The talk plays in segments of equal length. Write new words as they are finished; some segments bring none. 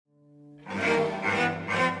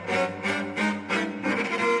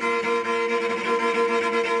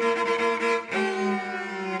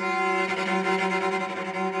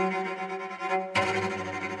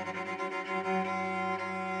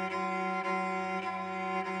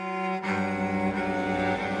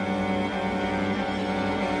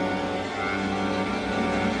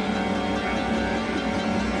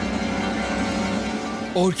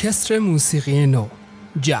ارکستر موسیقی نو،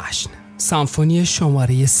 جشن، سمفونی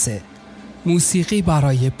شماره 3، موسیقی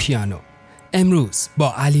برای پیانو، امروز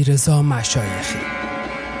با علیرضا مشایخی.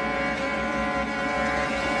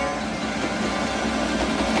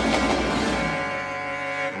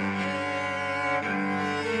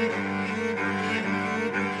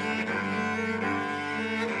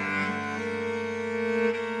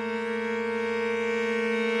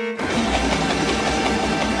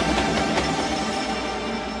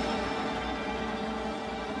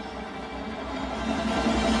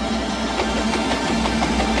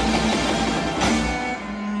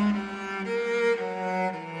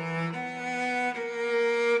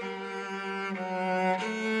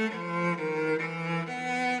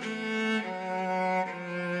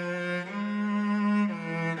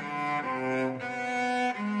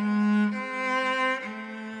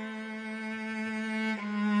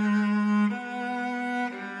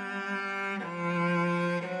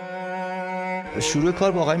 شروع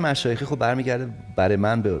کار با آقای مشایخی خب برمیگرده برای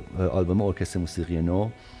من به آلبوم ارکستر موسیقی نو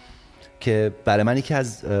که برای من یکی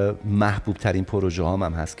از محبوب ترین پروژه هام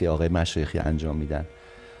هست که آقای مشایخی انجام میدن.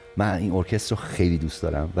 من این ارکستر رو خیلی دوست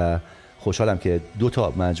دارم و خوشحالم که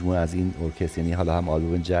 2 مجموعه از این ارکستر، یعنی حالا هم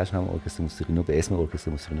آلبوم جشن هم ارکستر موسیقی نو، به اسم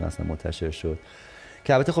ارکستر موسیقی نو اصلا منتشر شد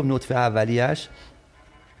که البته خب نطفه اولیه‌اش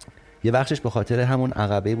یه بخشش به خاطر همون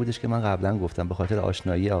عقبه‌ای بودش که من قبلا گفتم، به خاطر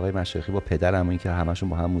آشنایی آقای مشایخی با پدرم، این که همشون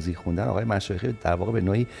با هم موزیک خوندن. آقای مشایخی در واقع به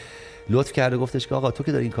نوعی لطف کرده، گفتش که آقا تو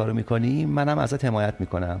که داری این کارو می‌کنی منم ازت حمایت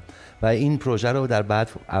می‌کنم و این پروژه رو در بعد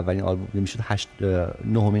اولین آلبوم میشد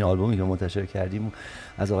 9مین آلبومی که منتشر کردیم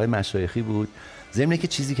از آقای مشایخی بود. ضمن که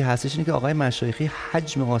چیزی که هستش اینه که آقای مشایخی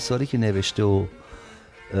حجم آثاری که نوشته و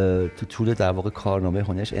تو طول در واقع کارنامه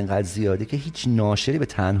هنرش انقدر زیاده که هیچ ناشری به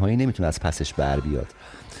تنهایی نمیتونه از پسش بر بیاد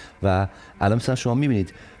و الان مثلا شما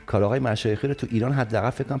میبینید کار آقای مشایخی رو تو ایران حداقل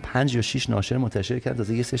فکر کنم 5 یا 6 ناشر منتشر کرده،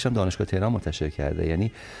 تازه یه سریش هم دانشگاه تهران منتشر کرده.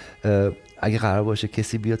 یعنی اگه قرار باشه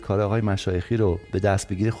کسی بیاد کار آقای مشایخی رو به دست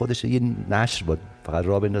بگیره، خودش یه نشر بود فقط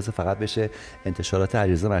راه بندازه، فقط بشه انتشارات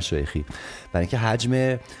علیرضا مشایخی، برای اینکه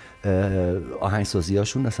حجم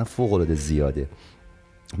آهنگسازی‌هاشون اصلا فوق‌العاده زیاده.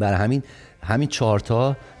 برای همین 4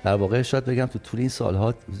 در واقع شاید بگم تو طول این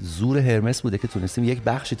سالها زور هرمس بوده که تونستیم یک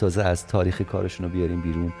بخشی تازه از تاریخ کارشون رو بیاریم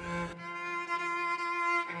بیرون.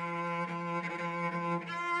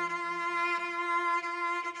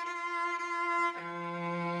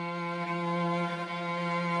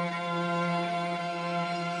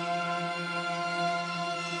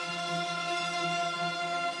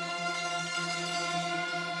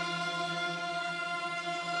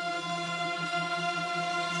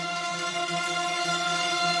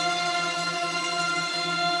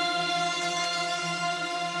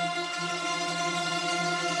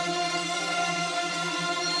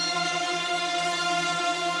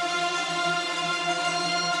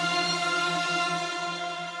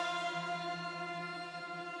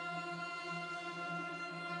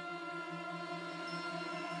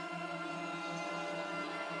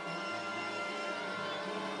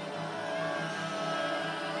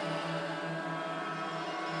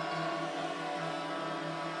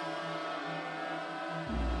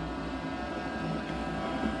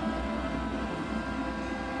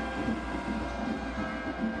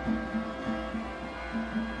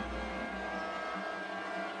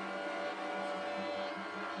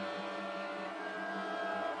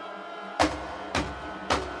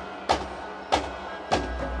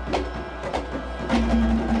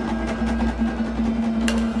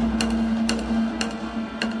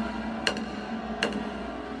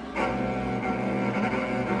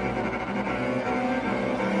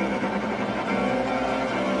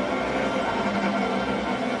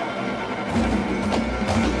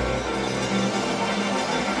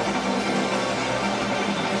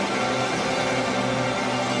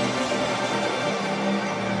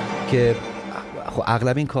 که خب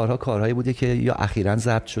اغلب این کارهایی بوده که یا اخیراً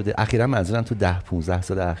ضبط شده، اخیراً منظورم تو 10-15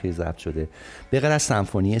 سال اخیر ضبط شده، به غیر از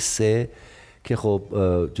سمفونی 3 که خب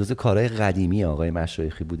جزء کارهای قدیمی آقای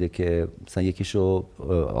مشایخی بوده که مثلا یکیشو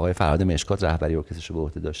آقای فرهاد مشکات رهبری ارکسترشو به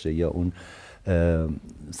عهده داشته، یا اون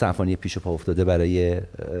سمفونی پیش پا افتاده برای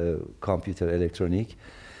کامپیوتر الکترونیک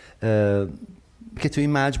که تو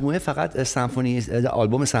این مجموعه فقط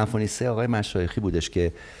آلبوم سمفونی 3 آقای مشایخی بودش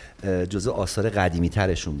که جزء آثار قدیمی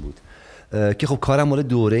ترشون بود که خب کارم مال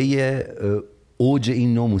دوره اوج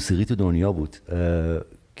این نوع موسیقی تو دنیا بود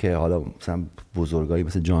که حالا مثلا بزرگایی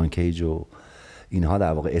مثل جان کیج و اینها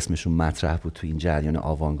در واقع اسمشون مطرح بود تو این جریان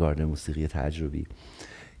آوانگارد موسیقی تجربی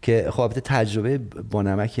که خب البته تجربه با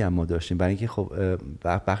نمکی هم ما داشتیم، برای اینکه خب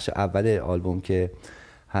بخش اول آلبوم که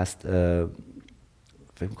هست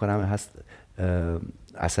فکر می‌کنم هست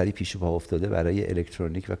اثری پیش پا افتاده برای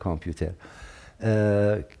الکترونیک و کامپیوتر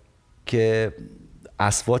که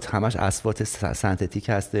اصوات همش اصوات سنتتیک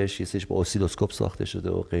هستش، یه سریش با اسیلوسکوپ ساخته شده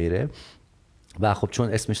و غیره و خب چون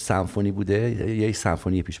اسمش سمفونی بوده یه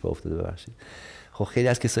سمفونی پیش پا افتاده. ببخشید خب خیلی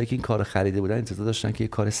از کسایی که این کارو خریده بودن انتظار داشتن که یه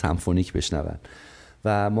کار سمفونیک بشنون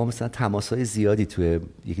و ما مثلا تماس‌های زیادی توی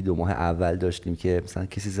یکی دو ماه اول داشتیم که مثلا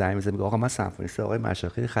کسی زنگ می‌زد میگه آقا من سمفونیست آقای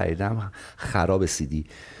مشایخی خریدم خراب CD.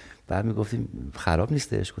 بعد میگفتیم خراب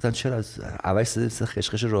نیستش. گفتن چرا؟ از اول صدا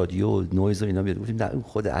خشخش رادیو و نویز و اینا میاد. گفتیم نه اون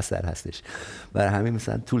خود اثر هستش. برای همین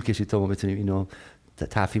مثلا طول کشید تا ما بتونیم اینو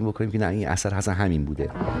تفهیم بکنیم که نه این اثر اصلا همین بوده.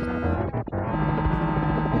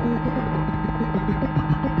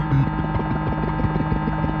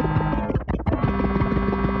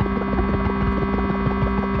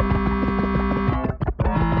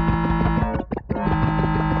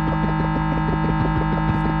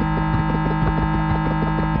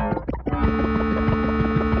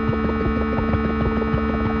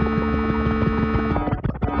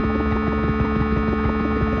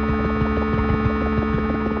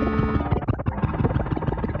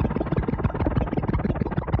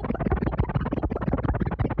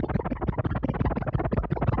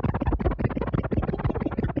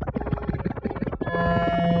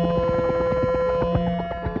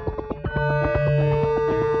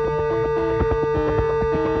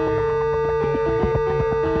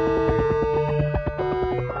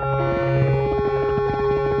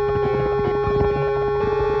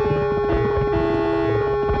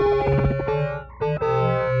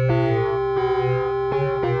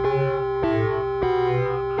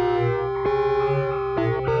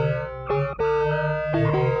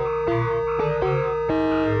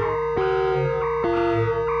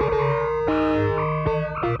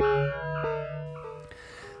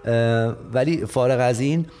 ولی فارغ از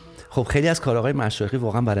این خب خیلی از کارهای مشایخی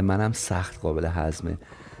واقعا برای منم سخت قابل هضمه.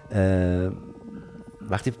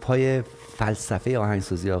 وقتی پای فلسفه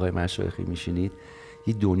آهنگسازی آقای مشایخی میشینید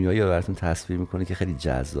یه دنیایی رو براتون تصویر میکنه که خیلی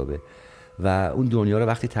جذابه و اون دنیا رو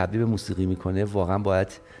وقتی تبدیل به موسیقی میکنه واقعا باید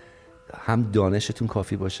هم دانشتون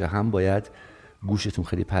کافی باشه هم باید گوشتون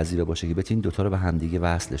خیلی پذیرا باشه که بتونید دوتا رو به همدیگه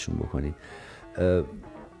وصلشون بکنید.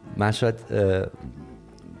 من شاید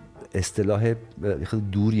اصطلاح خیلی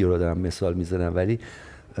دوری رو دارم مثال میزنم ولی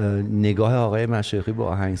نگاه آقای مشایخی با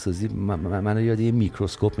آهنگسازی منو یاد یه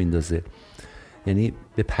میکروسکوپ میندازه. یعنی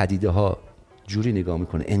به پدیده ها جوری نگاه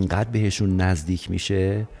میکنه انقدر بهشون نزدیک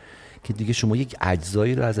میشه که دیگه شما یک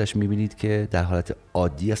اجزایی رو ازش میبینید که در حالت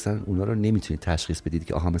عادی اصلا اونا رو نمیتونید تشخیص بدید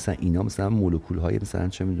که آها مثلا اینا مثلا مولکول های مثلا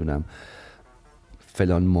چه میدونم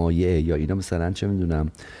فلان مایع یا اینا مثلا چه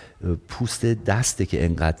میدونم پوست دسته که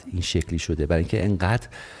انقدر این شکلی شده، برای اینکه انقدر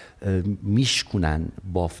میشکنن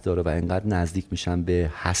بافتار و انقدر نزدیک میشن به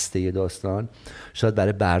هسته داستان. شاید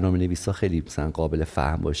برای برنامه نویسا خیلی مثلا قابل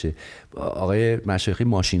فهم باشه. آقای مشایخی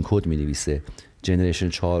ماشین کد مینویسه، جنریشن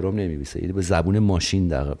 4 نمی‌نویسه، یعنی به زبون ماشین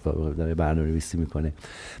در برنامه نویسی میکنه.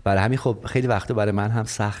 برای همین خب خیلی وقتا برای من هم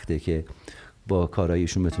سخته که با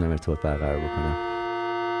کارهایشون بتونم ارتباط برقرار بکنم.